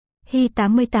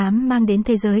Hi88 mang đến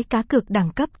thế giới cá cược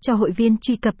đẳng cấp cho hội viên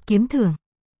truy cập kiếm thưởng.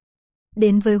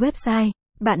 Đến với website,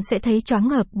 bạn sẽ thấy choáng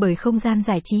ngợp bởi không gian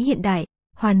giải trí hiện đại,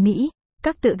 hoàn mỹ,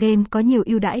 các tựa game có nhiều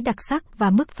ưu đãi đặc sắc và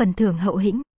mức phần thưởng hậu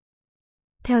hĩnh.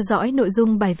 Theo dõi nội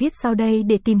dung bài viết sau đây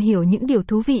để tìm hiểu những điều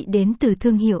thú vị đến từ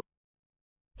thương hiệu.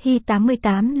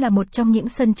 Hi88 là một trong những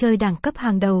sân chơi đẳng cấp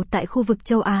hàng đầu tại khu vực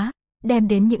châu Á, đem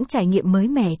đến những trải nghiệm mới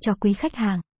mẻ cho quý khách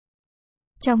hàng.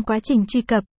 Trong quá trình truy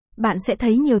cập, bạn sẽ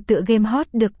thấy nhiều tựa game hot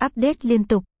được update liên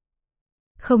tục.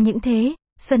 Không những thế,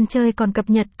 sân chơi còn cập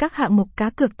nhật các hạng mục cá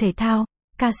cược thể thao,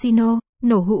 casino,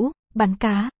 nổ hũ, bắn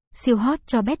cá, siêu hot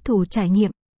cho bet thủ trải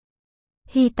nghiệm.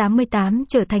 Hi88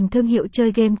 trở thành thương hiệu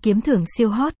chơi game kiếm thưởng siêu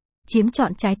hot, chiếm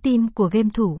trọn trái tim của game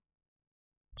thủ.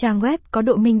 Trang web có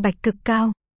độ minh bạch cực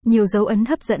cao, nhiều dấu ấn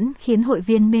hấp dẫn khiến hội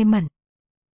viên mê mẩn.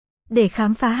 Để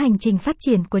khám phá hành trình phát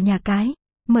triển của nhà cái,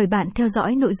 mời bạn theo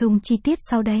dõi nội dung chi tiết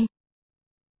sau đây.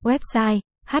 Website: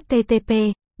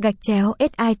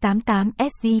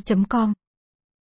 http://si88sg.com